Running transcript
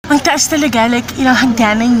Ang taas talaga, like ilang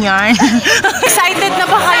hagdanan yan. Excited na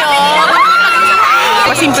ba kayo?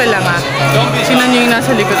 Pasimple lang ah. Sino nyo yung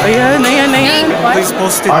nasa likod? Ayan, ayan, ayan. Please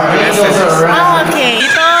post it. Oh, okay.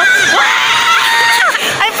 Ito.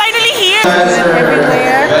 I'm finally here.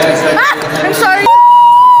 Everywhere. Ah! I'm sorry.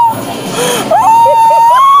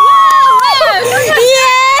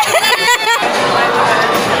 Yeah!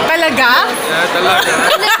 Talaga? Yeah, talaga.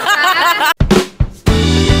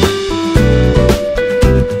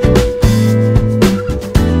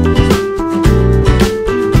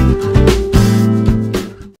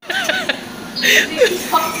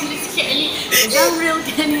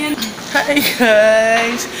 Hi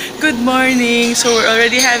guys! Good morning! So we're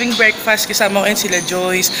already having breakfast. Kasama ko yun sila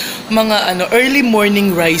Joyce. Mga early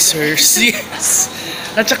morning risers. Yes!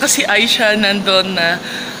 At saka si Aisha nandun na.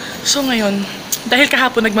 So ngayon, dahil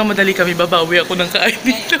kahapon nagmamadali kami, babawi ako ng kain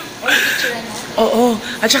dito. Oo.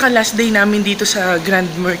 At saka last day namin dito sa Grand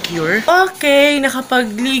Mercure. Okay,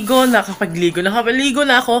 nakapaligo na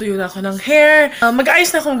ako. Tuyo na ako ng hair.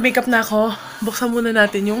 Mag-ayos na ako, mag-makeup na ako. Buksan muna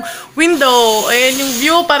natin yung window. Ayan yung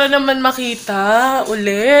view para naman makita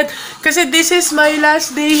ulit. Kasi this is my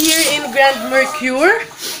last day here in Grand Mercure.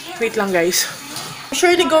 Wait lang guys. I'm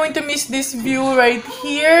surely going to miss this view right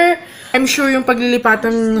here. I'm sure yung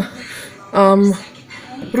paglilipatang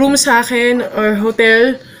room sa akin or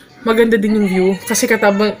hotel, maganda din yung view. Kasi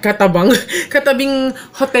katabing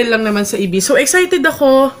hotel lang naman sa Ibis. So excited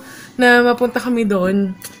ako na mapunta kami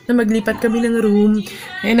doon, na maglipat kami ng room.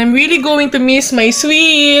 And I'm really going to miss my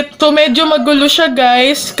suite. So medyo magulo siya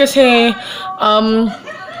guys, kasi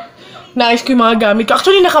naayos ko yung mga gamit ko.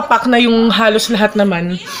 Actually nakapack na yung halos lahat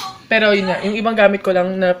naman. Pero yun nga, yung ibang gamit ko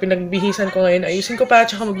lang na pinagbihisan ko ngayon, ayusin ko pa,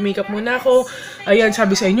 tsaka mag-makeup muna ako. Ayan,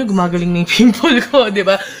 sabi sa inyo, gumagaling na yung pimple ko, di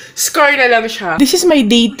ba? Scar na lang siya. This is my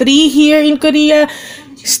day 3 here in Korea.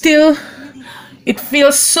 Still, it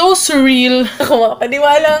feels so surreal. Ako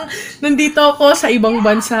makapaniwalang nandito ako sa ibang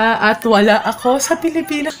bansa at wala ako sa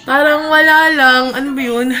Pilipinas. Parang wala lang. Ano ba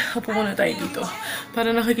yun? Hapo ko na tayo dito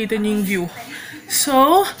para nakikita niyo yung view.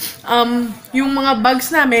 So, yung mga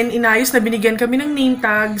bags namin, inayos na, binigyan kami ng name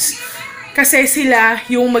tags. Kasi sila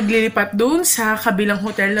yung maglilipat doon sa kabilang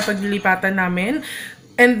hotel na paglilipatan namin.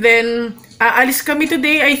 And then, aalis kami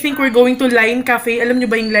today. I think we're going to Line Cafe. Alam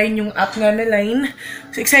nyo ba yung Line? Yung app nga na Line.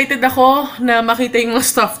 So, excited ako na makita yung mga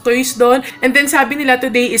stuffed toys doon. And then, sabi nila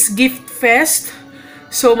today is Gift Fest.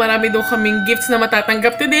 So, marami daw kaming gifts na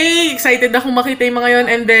matatanggap today. Excited akong makita yung mga yon.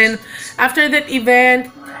 And then, after that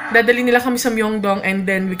event, dadali nila kami sa Myeongdong and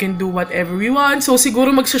then we can do whatever we want. So,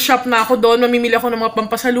 siguro magsa-shop na ako doon. Mamimili ako ng mga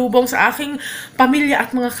pampasalubong sa aking pamilya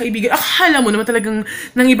at mga kaibigan. Akala mo naman talagang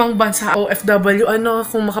ng ibang bansa, OFW,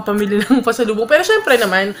 kung makapamili ng pasalubong. Pero syempre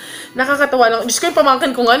naman, nakakatawa lang. Diyos ko, yung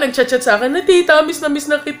pamangkin ko nga, nag-chat-chat sa akin, tita, miss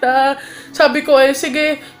na kita. Sabi ko,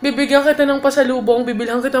 sige, bibigyan kita ng pasalubong,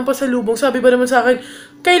 bibilhan kita ng pasalubong. Sabi ba naman sa akin,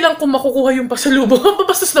 kailan ko makukuha yung pasalubong?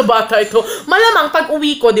 Mabastos na bata ito. Malamang pag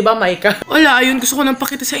uwi ko, di ba, Maika? Wala, ayun, gusto ko nang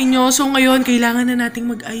pakita sa inyo. So ngayon, kailangan na nating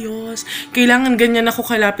mag-ayos. Kailangan ganyan ako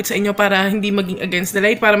kalapit sa inyo para hindi maging against the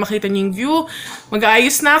light, para makita niyo yung view.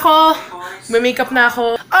 Mag-aayos na ako. May-makeup na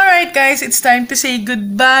ako. Alright guys, it's time to say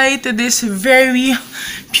goodbye to this very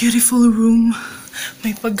beautiful room.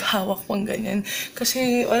 May paghawak pang ganyan.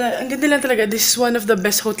 Kasi, wala, ang ganda lang talaga. This is one of the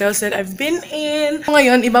best hotels that I've been in.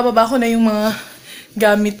 Ngayon, ibababa ko na yung mga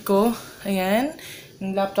gamit ko. Ayan.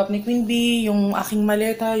 Yung laptop ni Queen Bee, yung aking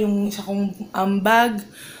maleta, yung isa kong bag.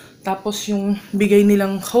 Tapos yung bigay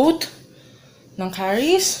nilang coat ng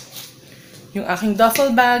Charis. Yung aking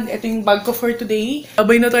duffel bag. Ito yung bag ko for today.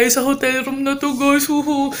 Abay na tayo sa hotel room na to guys.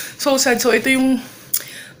 So sad. So ito yung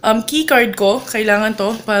key card ko. Kailangan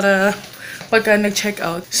to para pagka nag-check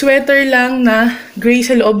out. Sweater lang na gray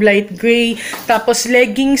sa loob, light gray. Tapos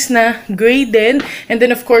leggings na gray din. And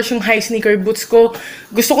then of course yung high sneaker boots ko.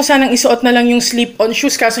 Gusto ko sanang isuot na lang yung slip-on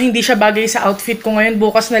shoes kaso hindi siya bagay sa outfit ko ngayon.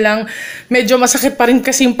 Bukas na lang. Medyo masakit pa rin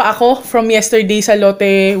kasi yung paa ko from yesterday sa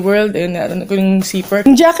Lotte World. And ko yung zipper.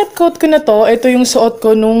 Yung jacket coat ko na to, ito yung suot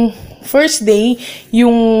ko nung first day,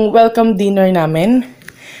 yung welcome dinner namin.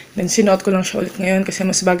 Then, sinuot ko lang siya ulit ngayon kasi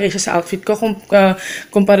mas bagay siya sa outfit ko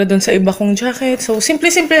kumpara dun sa iba kong jacket. So,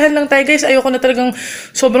 simple-simplehan lang tayo guys. Ayoko na talagang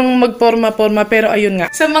sobrang magporma-porma. Pero ayun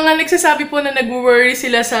nga. Sa mga nagsasabi po na nag-worry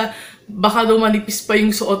sila sa baka daw manipis pa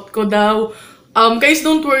yung suot ko daw. Guys,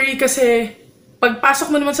 don't worry kasi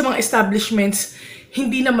pagpasok mo naman sa mga establishments,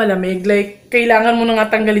 hindi na malamig. Like, kailangan mo na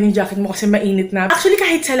nga tanggalin yung jacket mo kasi mainit na. Actually,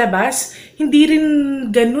 kahit sa labas, hindi rin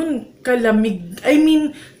ganun kalamig. I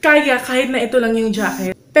mean, kaya kahit na ito lang yung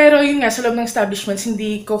jacket. Pero yun nga, sa loob ng establishments,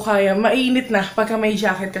 hindi ko kaya. Mainit na pagka may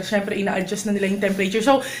jacket kasi syempre ina-adjust na nila yung temperature.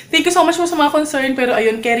 So, thank you so much po sa mga concern. Pero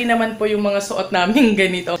ayun, carry naman po yung mga suot namin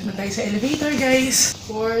ganito. Na tayo sa elevator, guys.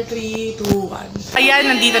 4, 3, 2, 1. Ayan,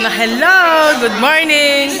 nandito na. Hello! Good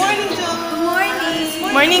morning! Good morning, Joe! Good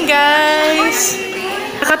morning! Morning, guys!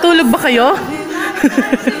 Nakatulog ba kayo?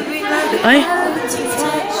 Ay!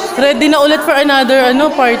 Ready na ulit for another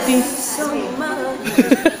party.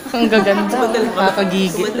 Ang gaganda.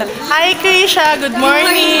 Nakakagigit. Hi, Krisha! Good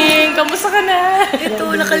morning! Kamusta ka na?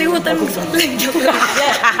 Ito, nakalimutan magsuklay.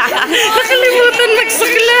 Nakalimutan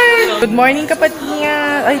magsuklay! Good morning,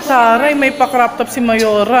 kapatinga! Ay, taray, may pa-crop top si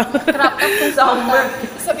Mayora. Crop up kung summer.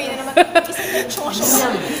 Sabihin na naman,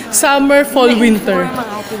 isang Summer, fall, winter.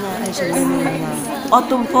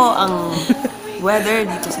 Autumn po ang weather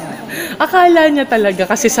dito sa Akala niya talaga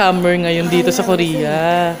kasi summer ngayon dito sa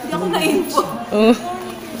Korea. Hindi ako na-info. Oh.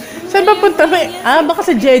 Saan ba punta? Baka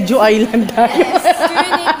sa Jeju Island tayo.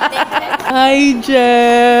 Hi,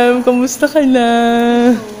 Jem! Kamusta ka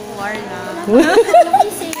na?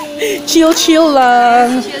 Chill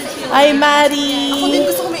lang. Hi, Mari! Ako din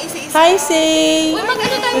gusto ko may isa-isa. Hi, Say! Uy,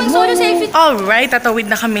 mag-ano tayo, mag-solo selfie. Alright, tatawid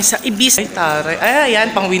na kami sa Ibis. Ay, taray. Ay,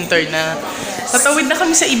 ayan, pang winter na. Tatawid na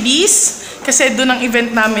kami sa Ibis. Kasi doon ang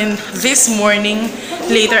event namin this morning.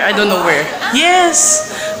 Later, I don't know where. Yes!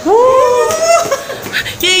 Woo!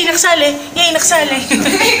 Yay, naksali! Yay, naksali!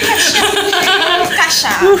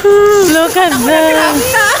 Kasha. Woohoo! Look at that!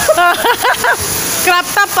 Crop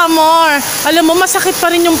top pa more! Alam mo, masakit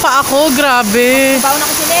pa rin yung paa ko. Grabe! Bawa na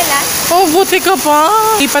ko sinela. Oh, buti ka pa!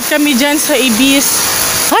 Lipat kami dyan sa Ibis.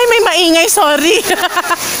 Ay, may maingay, sorry!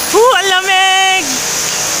 Ang lamig!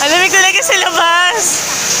 Ang lamig talaga sa labas!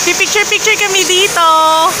 Picture-picture kami dito!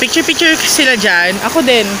 Picture-picture sila dyan. Ako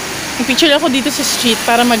din. Picture ako dito sa street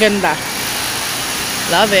para maganda.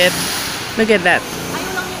 Love it. Look at that.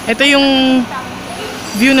 Ito yung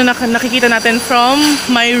view na nakikita natin from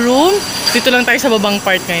my room. Dito lang tayo sa babang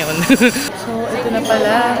part ngayon. So, ito na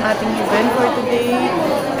pala ang ating event for today.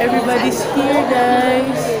 Everybody's here,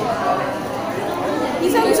 guys.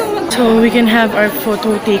 So, we can have our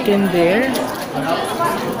photo taken there.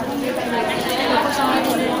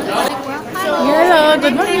 Hello,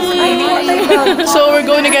 good morning. So, we're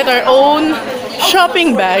going to get our own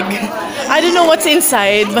shopping bag. I don't know what's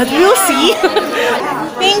inside, but we'll see.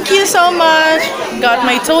 Thank you so much. Got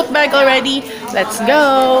my tote bag already. Let's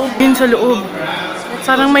go. Yun sa loob.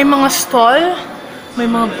 Parang may mga stall. May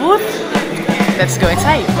mga booth. Let's go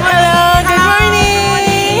inside. Hello, good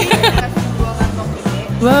morning.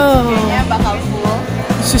 Wow.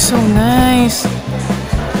 This is so nice.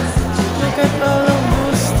 Look at all of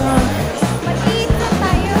those stuff.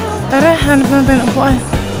 Tara, hanap na tayo ng upuan.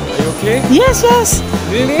 Okay? Yes, yes.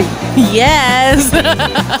 Really? Yes!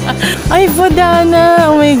 Ay, Vodana!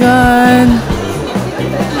 Oh my God!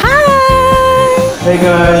 Hi! Hey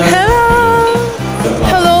guys!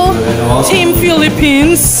 Hello! Hello, Team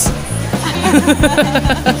Philippines!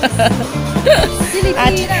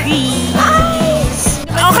 At peace!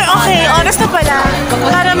 Okay, oras na pala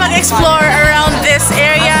para mag-explore around this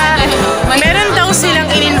area. Meron daw silang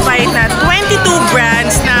in-invite na 22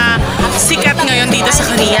 brands na sikat ngayon dito sa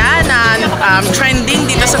Korea, na trending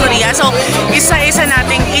dito sa Korea. So, isa-isa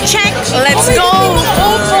nating i-check. Let's go!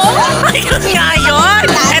 Ayun nga yun!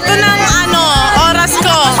 Ito nang oras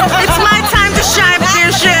ko. It's my time to shine,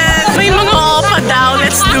 Christian! May mga opa daw.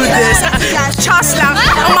 Let's do this. Chos lang.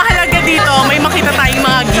 Ang mahalaga dito, may makita tayong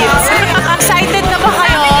mga gifts. Excited na ba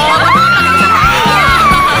kayo?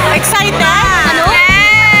 Excited? Ano?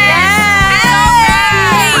 Yes!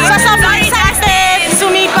 So, sobrang excited!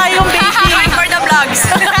 Sumipa yung baby. For the vlogs.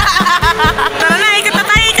 Tara na, ikot na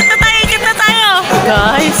tayo!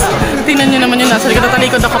 Guys, tingnan nyo naman yung nasa likod.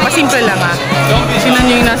 Tatalikod ako pa, simple lang Tingnan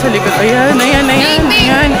nyo yung nasa likod. Ayan. Tingnan nyo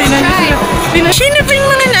sila. Sino ba yung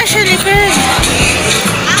mga nasa likod?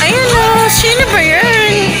 Ayan sino ba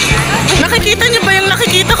yan? Nakikita nyo ba yung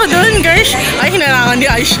nakikita ko doon, guys? Ay, hinarangan ni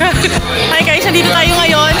Aisha. Hi guys, nandito tayo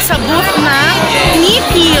ngayon sa booth na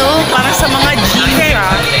Nipil para sa mga jeans siya.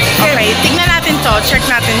 Okay, tingnan natin to. Check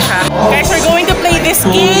natin siya. Guys, we're going to play this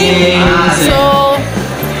game. So,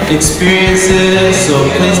 experiences, so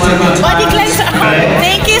please take your time. body cleanser.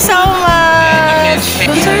 Thank you so much.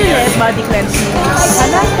 Doon sa ulit, body cleanser.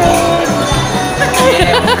 Hanapin.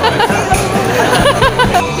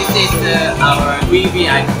 This is our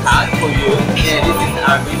VVIP card for you. Yeah, this is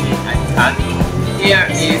our VVIP card. here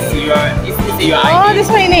is your ID. Oh, this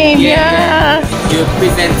is my name. Yeah. You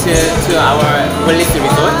present to our release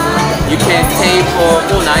resort. You can stay for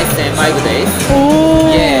 4 nights and 5 days. Oh.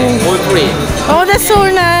 Yeah, all free. Oh, that's so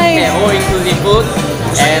nice. Yeah, all inclusive food,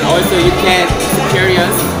 and also you can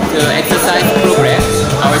experience the exercise program,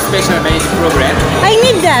 our special managed program. I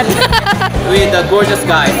need that. With the gorgeous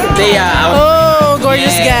guys. They are our. Oh,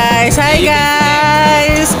 gorgeous guys. Hi,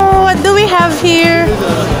 guys. Oh, what do we have here?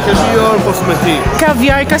 Caviar cosmetic.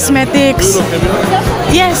 Caviar cosmetics.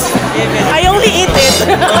 Yes. I only eat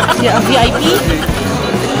it. Yeah, VIP.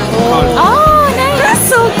 Oh, nice. That's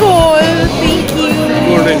so cool. Thank you.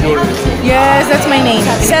 Golden. Yes, that's my name.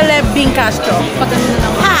 Celeb Bing Castro.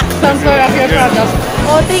 Sampler of your product.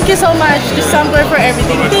 Oh, thank you so much. Just sampler for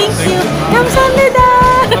everything. Thank you. Kamsahamnida.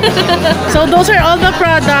 So those are all the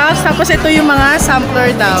products. Tapos ito yung mga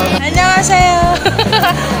sampler daw. 안녕하세요.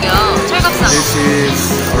 This is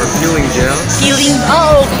our peeling gel Healing.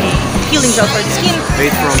 Oh, okay. Healing gel for the skin.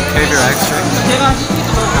 made from caviar extract.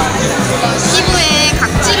 피부에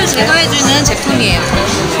각질을 제거해주는 제품이에요.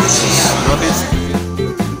 Rub it.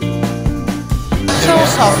 So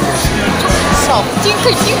soft. Soft. 찡클.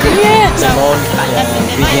 Yes.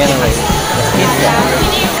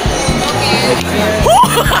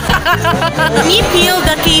 Me peel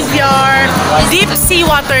the caviar deep sea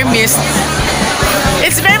water mist.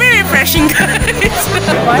 It's very refreshing, guys.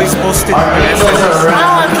 Please post it.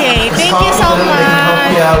 Oh, okay. Thank you so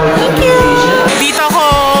much. Thank you. Dito ako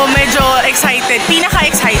medyo excited.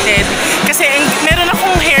 Pinaka-excited. Kasi meron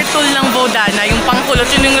akong hair tool ng Vodana. Yung pangkulot.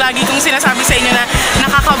 Yun yung lagi kong sinasabi sa inyo na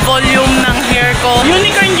nakaka-volume ng hair ko.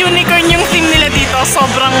 Unicorn yung theme nila dito.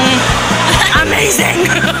 Sobrang amazing.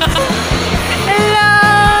 Hello!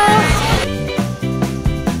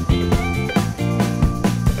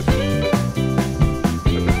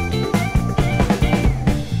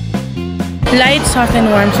 Light, soft,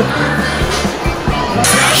 and warm.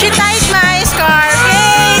 She tied my scarf.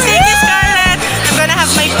 Yay! Thank you, Scarlett. I'm gonna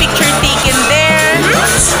have my picture taken there.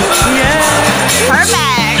 Yeah.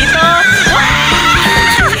 Perfect. Dito.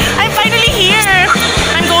 I'm finally here.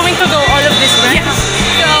 I'm going to go all of this, right? Yeah.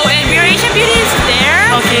 So, and your Asian Beauty is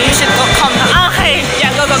there. Okay. You should go come now. Okay.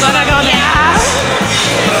 Yeah, go. Yeah.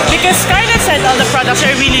 Because Scarlett said all the products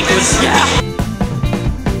are really good. Yeah.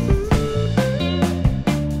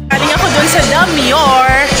 Galing ako dun sa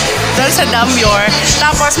Damior.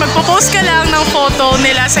 Tapos magpo-post ka lang ng photo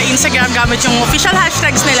nila sa Instagram gamit yung official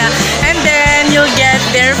hashtags nila. And then you'll get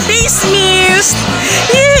their face mist.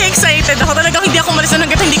 Yay! Excited ako. Talagang hindi ako malis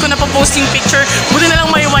hanggat hindi ko napopost yung picture. Buti na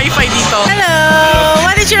lang may wifi dito. Hello!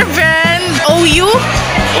 What is your brand? OU?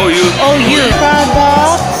 OU.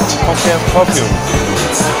 Products. Perfume.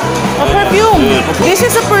 A perfume. This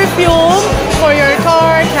is a perfume for your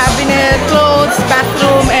car, cabinet, clothes,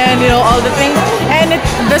 bathroom, and you know all the things. And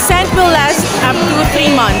the scent will last up to 3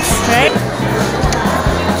 months, right?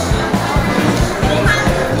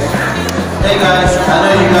 Hey guys, I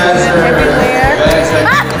know you guys are Everywhere. very excited.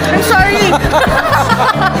 I'm sorry.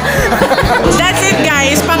 That's it,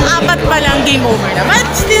 guys. Pang-apat pa lang, game over na. But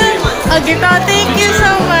still, okay, thank you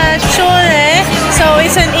so much. Sure. So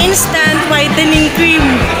it's an instant whitening cream.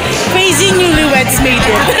 Crazy newlyweds made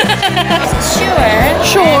it. Sure.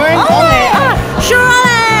 Sure. Okay.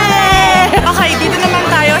 Sure. Okay, dito naman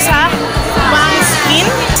tayo sa Bang Skin.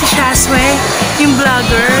 Si Shaswe, yung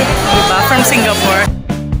vlogger, diba? From Singapore.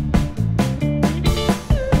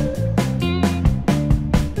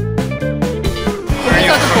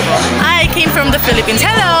 I came from the Philippines.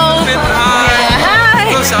 Hello! Hi!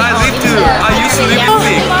 I used to live in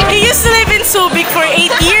Subic. He used to live in Subic for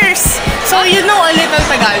 8 years. So you know a little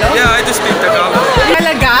Tagalog? Yeah, I just speak Tagalog.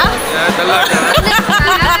 Talaga? Yeah, talaga.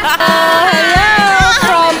 Hello!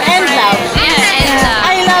 From Endlab.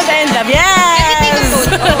 I love Endlab. Yes!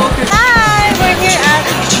 Hi! We're here at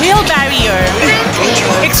Real Barrier.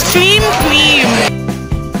 Extreme Cream.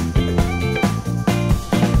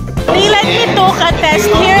 They let me took a test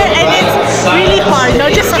here and it's really hard. No,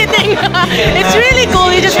 just kidding. It's really cool.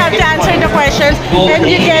 You just have to answer the questions and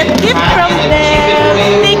you get gift from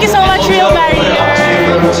them. Thank you so much, Real Barrier.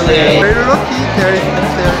 Very lucky, Terry.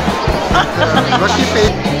 Lucky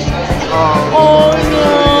face. Oh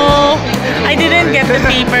no. I didn't get the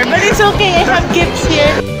paper, but it's okay. I have gifts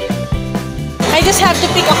here. I just have to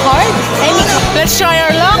pick a card. Let's try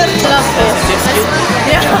our luck. Love this.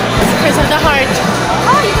 Yeah. Because of the heart.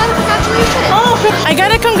 Oh, you got a congratulations. Oh, I got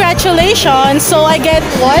a congratulations. So I get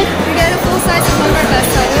what? You get a full size of one of our best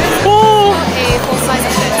sellers. Oh. A full size of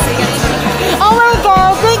it, so you get a Oh my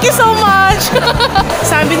God. Thank you so much.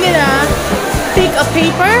 Sabi nila, pick a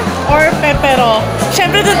paper or pepero.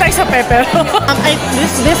 Siyempre doon tayo sa pepero.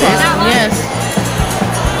 This one. Yes.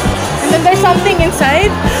 then there's something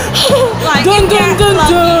inside. Like Dun, if dun, you're dun,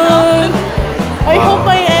 lucky dun. I hope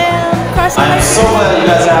I am crossing I'm my so glad you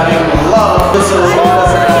guys are having a lot of fun. So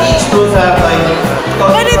each booth have like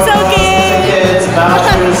But it's okay. tickets,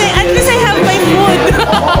 vouchers. At least I have my food.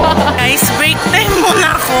 Guys, break time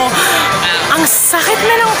muna ako. Ang sakit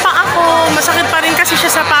na ng paa ko. Masakit pa rin kasi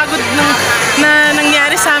siya sa pagod na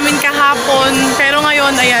nangyari sa amin kahapon. Pero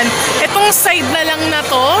ngayon, ayan. Itong side na lang na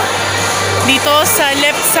to, dito sa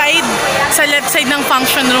left side ng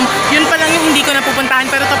function room, yun pa lang yung hindi ko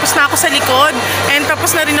napupuntahan. Pero tapos na ako sa likod. And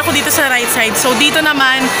tapos na rin ako dito sa right side. So dito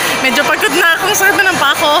naman, medyo pagod na ako. Sakit na ng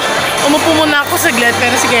paa ko. Umupo muna ako saglit.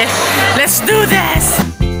 Pero sige, let's do this!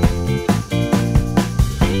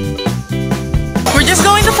 We're just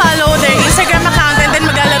going to follow their Instagram account and then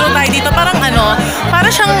maglalaro tayo dito. Parang para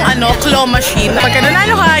siyang claw machine. Pagka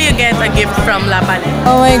nanalo ka, you get a gift from La Palette.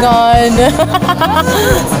 Oh my God!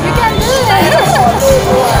 You can do it!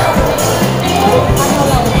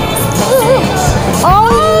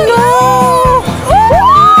 Oh no!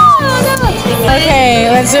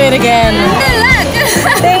 Okay, let's do it again. Good luck!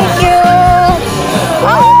 Thank you!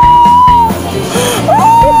 Oh!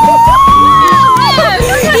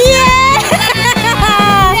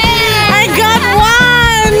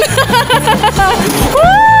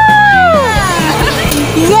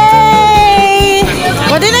 Yay!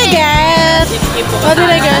 What did I get? What did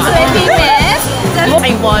I get?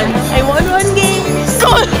 I won. I won one game.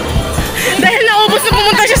 Cool! Dahil naubos na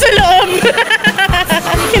pumunta siya sa loob.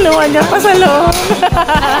 Kinuha niya pa sa loob.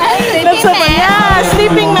 That's so fun. Yeah,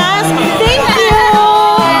 sleeping mask. Thank you!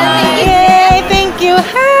 Yay! Thank you.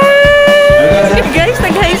 Hi! Guys,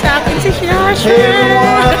 nag-hi sa akin si Shasha.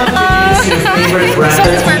 So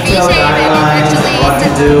this for me, actually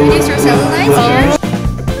reduce your cellulite here.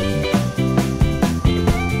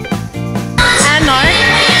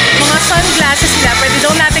 Mga sunglasses sila. Pwede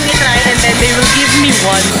daw natin i-try and then they will give me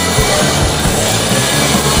one.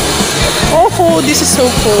 Oh, this is so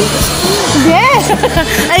cool. Yeah!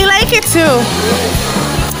 I like it too.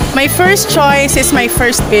 My first choice is my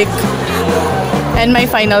first pick. And my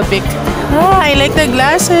final pick. I like the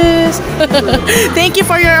glasses. Thank you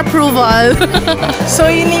for your approval. So,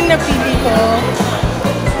 yun yung napili ko.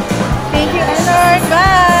 Thank you, Anark.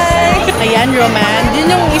 Bye! Ayan, Roman.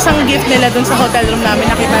 Yun yung isang gift nila dun sa hotel room namin.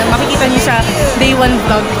 Makikita niyo sa day 1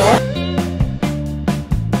 vlog ko.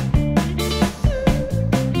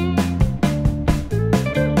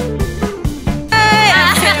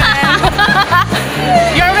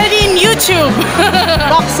 You're already in YouTube.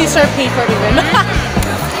 Rock, scissors, paper even.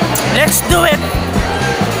 Let's do it.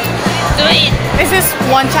 Do it! Is this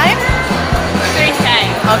one time? 3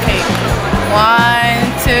 times. Okay.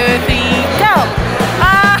 1, 2, 3, go!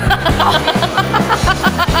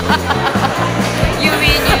 You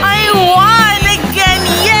win. I won again!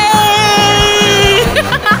 Yay!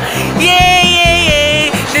 Yay, yay,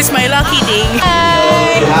 yay! This is my lucky day.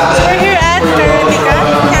 Hi! We're here at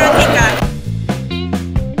Karatika.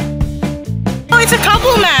 Oh, it's a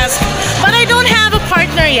couple mask, but I don't have a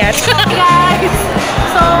partner yet. Guys,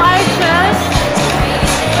 so I just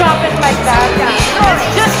drop it like that. Yeah.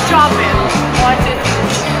 Just drop it. Watch it.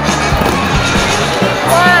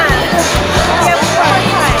 One. Okay,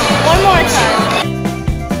 one more time.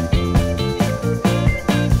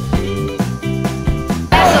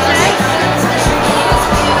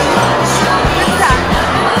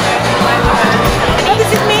 Oh,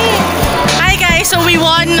 this is me. Hi guys, so we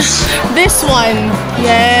won this one.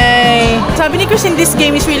 Yay! Sabi ni Chris, this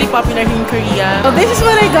game is really popular here in Korea. So this is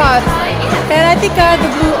what I got. Karatika, the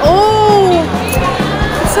blue. Oh!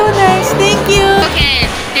 It's so nice. Thank you. Okay,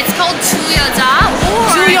 it's called Juyoja,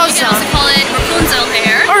 or you can also call it Rapunzel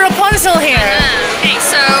hair. Or Rapunzel hair. Okay,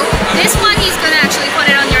 so this one he's gonna actually put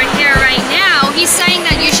it on your hair right now. He's saying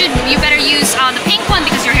that you better use the pink one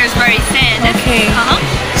because your hair is very thin. Okay.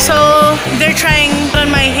 So they're trying on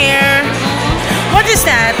my hair. What is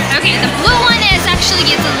that? Okay, the blue one is actually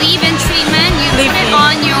it's a leave-in treatment. You put it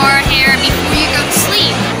on your hair before you go to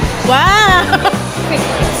sleep. Wow!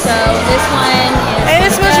 So this one is And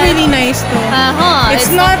it smells really nice too.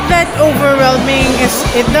 It's not that overwhelming.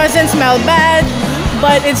 It doesn't smell bad,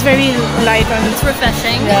 but it's very light on. it's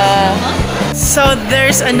refreshing. Yeah. So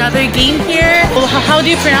there's another game here. How do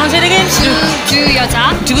you pronounce it again?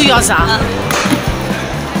 Juyoja. Juyoza.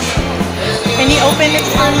 Can you open it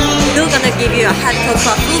for me? We're gonna give you a hot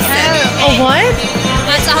cocoa food set. Oh, what?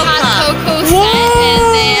 It's a hot cocoa set, and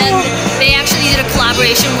then they actually did a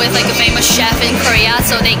collaboration with like a famous chef in Korea,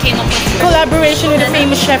 so they came up with Collaboration with a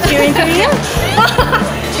famous chef here in Korea?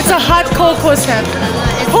 It's a hot cocoa set.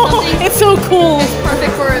 Oh, it's so cool.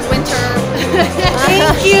 perfect for winter.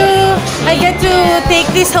 Thank you. I get to take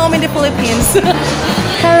this home in the Philippines.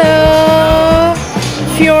 Hello,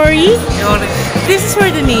 Fiori. This is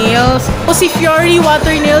for the nails. O si Fiori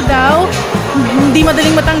water nail daw. Hindi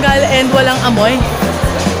madaling matanggal and walang amoy.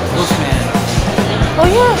 Oh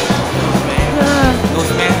yeah.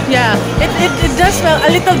 Yeah, it does smell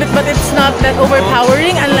a little bit but it's not that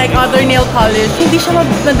overpowering unlike other nail polish. Hindi siya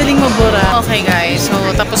madaling mabura. Okay guys, so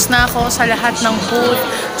tapos na ako sa lahat ng booth.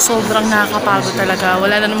 Sobrang nakakapagod talaga.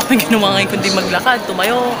 Wala na naman kami ginawa ngayon kundi maglakad,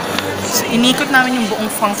 tumayo. So, inikot namin yung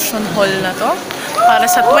buong function hall na to para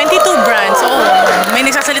sa 22 brands. Oh, may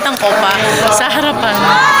nagsasalitang kopa sa harapan.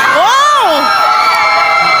 Oh!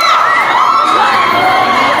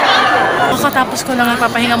 Katapos ko lang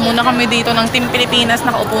nagpapahinga muna kami dito ng Team Pilipinas,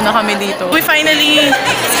 nakaupo na kami dito. We finally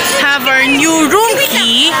have our new room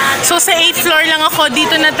key. So sa 8th floor lang ako,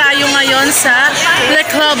 dito na tayo ngayon sa Le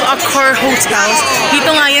Club Accor Hotels.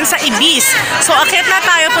 Dito nga yan sa Ibis. So akit na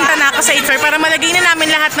tayo, punta na ako sa 8th floor para malagay na namin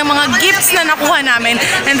lahat ng mga gifts na nakuha namin.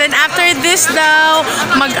 And then after this daw,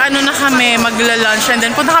 mag-ano na kami, magla-lunch. And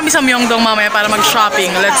then punta kami sa Myeongdong mamaya para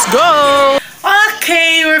mag-shopping. Let's go!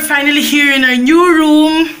 Okay, we're finally here in our new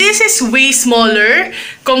room. This is way smaller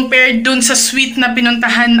compared dun sa suite na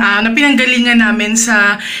pinuntahan, na pinanggalingan namin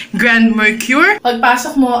sa Grand Mercure.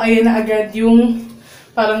 Pagpasok mo, ayan na agad yung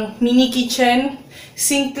parang mini kitchen,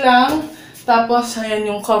 sink lang, tapos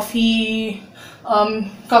ayan yung coffee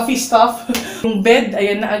stuff. Yung bed,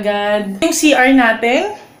 ayan na agad. Yung CR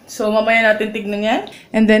natin, so mamaya natin tignan yan.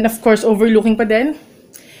 And then of course, overlooking pa din.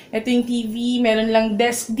 Ito yung TV, meron lang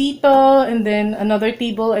desk dito, and then another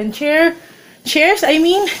table and chair. Chairs, I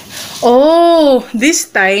mean. Oh,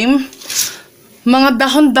 this time, mga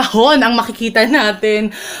dahon-dahon ang makikita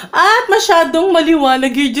natin. At masyadong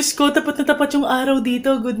maliwanag. Diyos ko, tapat na tapat yung araw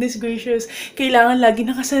dito. Goodness gracious. Kailangan lagi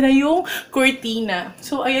nakasara yung cortina.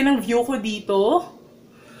 So, ayan ang view ko dito.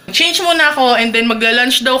 Change muna ako, and then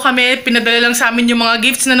magla-lunch daw kami. Pinadala lang sa amin yung mga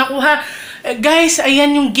gifts na nakuha. Guys,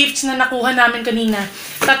 ayan yung gifts na nakuha namin kanina.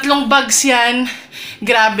 3 bags yan.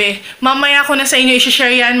 Grabe. Mamaya ko na sa inyo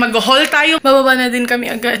i-share yan. Mag-haul tayo. Bababa na din kami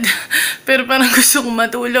agad. Pero parang gusto kong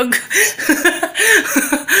matulog.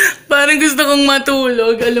 Parang gusto kong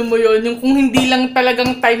matulog. Alam mo yon, yung kung hindi lang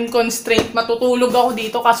talagang time constraint, matutulog ako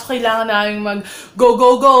dito. Kaso kailangan namin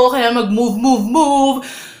mag-go-go-go. Kaya mag-move-move-move.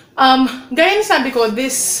 Gaya na sabi ko,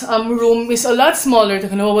 this room is a lot smaller.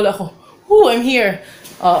 Teka, nawawala ako. Ooh, I'm here.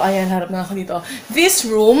 Oh, ayan, harap na ako dito. This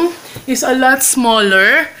room is a lot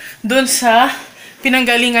smaller dun sa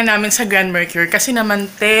pinanggalingan namin sa Grand Mercure. Kasi naman,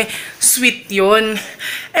 sweet yun.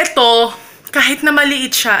 Ito, kahit na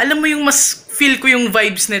maliit siya, alam mo yung mas feel ko yung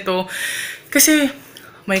vibes nito. Kasi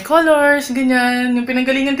may colors, ganyan. Yung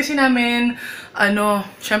pinanggalingan kasi namin,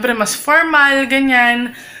 syempre mas formal,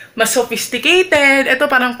 ganyan. Mas sophisticated.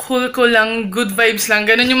 Ito parang cool lang, good vibes lang.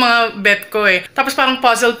 Ganun yung mga bet ko eh. Tapos parang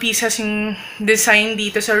puzzle pieces yung design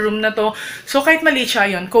dito sa room na to. So kahit maliit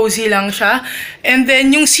siya yun, cozy lang siya. And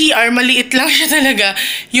then yung CR, maliit lang siya talaga.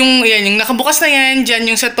 Yung nakabukas na yan,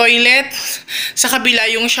 dyan yung sa toilet. Sa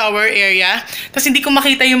kabila yung shower area. Tapos hindi ko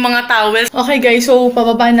makita yung mga towels. Okay guys, so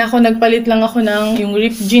pababa na ako. Nagpalit lang ako ng yung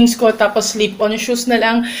ripped jeans ko. Tapos slip-on shoes na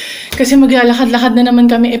lang. Kasi maglalakad-lakad na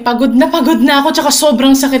naman kami. Pagod na ako. Tsaka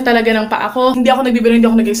sobrang sakit talaga ng paa ko. Hindi ako nagbibiro, hindi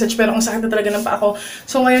ako nag-exercise, pero ang sakit na talaga ng paa ko.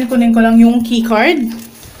 So ngayon, kunin ko lang yung keycard.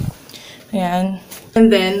 Ayan. And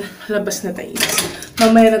then, labas na tayo.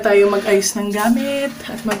 Mamaya na tayo mag-ayos ng gamit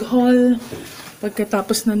at mag-haul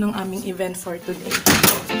pagkatapos na ng aming event for today.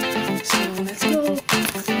 So, let's go!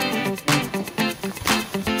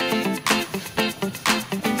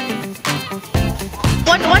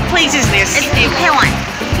 What place is this? It's Itaewon.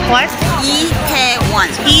 What? Itaewon.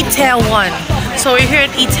 Itaewon. So we're here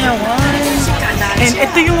at Itaewon. And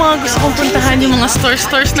ito yung mga gusto kong puntahan, yung mga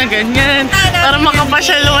stores na ganyan. Para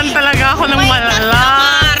makapasyaluan talaga ako ng malala.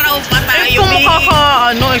 Araw pa tayo, kung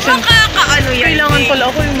makaka-ano yan. Kailangan pala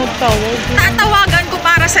ako yung magtawag. Tatawagan ko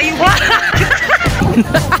para sa iyo.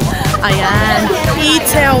 Ayan.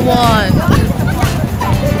 Itaewon.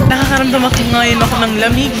 Nakakaramdam ako ngayon ako ng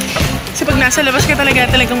lamig. Kasi pag nasa labas ka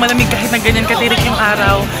talagang malamig kahit na ganyan katirik yung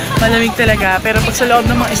araw. Malamig talaga. Pero pag sa loob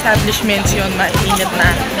ng mga establishments yun, mainit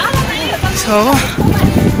na. So,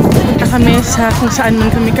 punta kami sa kung saan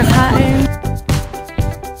man kami kakain.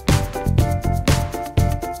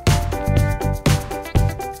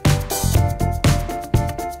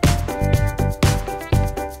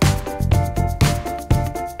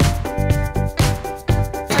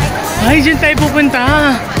 Ay, dyan tayo pupunta.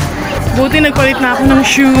 Buti nagpalit na ako ng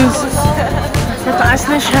shoes.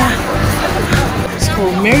 Pataas na siya. It's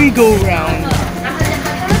called merry-go-round.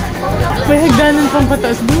 May hagdanan pang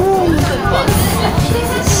pataas. Boom!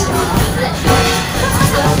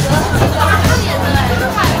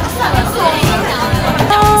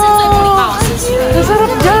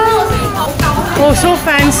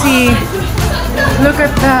 pretty. Look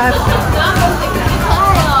at that.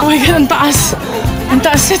 Oh my God, ang taas. Ang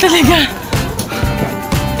taas niya talaga.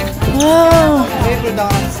 Wow.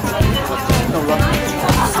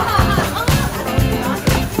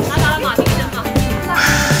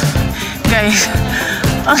 Guys,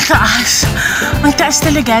 ang taas. Ang taas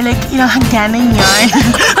talaga. Like, ilang hangganan yan.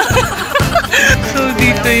 So,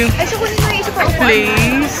 dito yung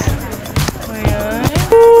place. Ayan.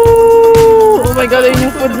 Oh my God, yun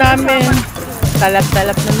yung food namin.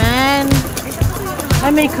 Talap-talap naman. Ay,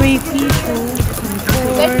 may crayfish.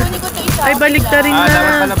 Ay, baligtarin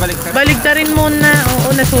na. Baligtarin muna. Oo,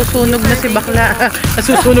 nasusunog na si bakla.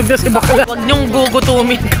 Nasusunog na si bakla. Huwag niyong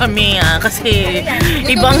gugutumin kami kasi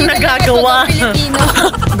ibang nagagawa.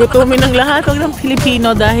 Gutumin ng lahat. Huwag ng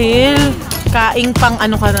Pilipino dahil kaing pang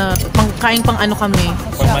ano ka na. Kaing pang ano kami.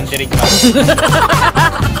 Pang mandirigma.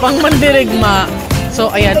 Pang mandirigma. So,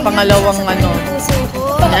 ayan, pangalawang ano.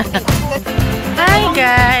 Hi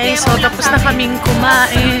guys! So, tapos na kaming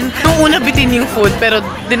kumain. Nung una bitin yung food, pero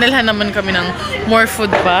dinalhan naman kami ng more food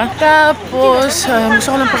pa. Tapos, gusto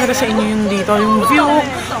ko lang pakita sa inyo yung dito, yung view.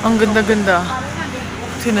 Ang ganda-ganda.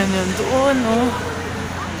 Tinan nyo doon, oh.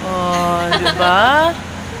 Oh, diba?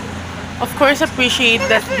 Of course, appreciate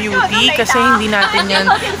that beauty kasi hindi natin yan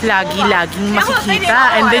lagi-laging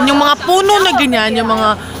makikita. And then, yung mga puno na ganyan, yung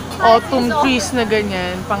mga autumn trees na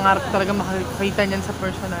ganyan, pangarap talaga makakita niyan sa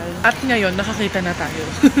personal. At ngayon, nakakita na tayo.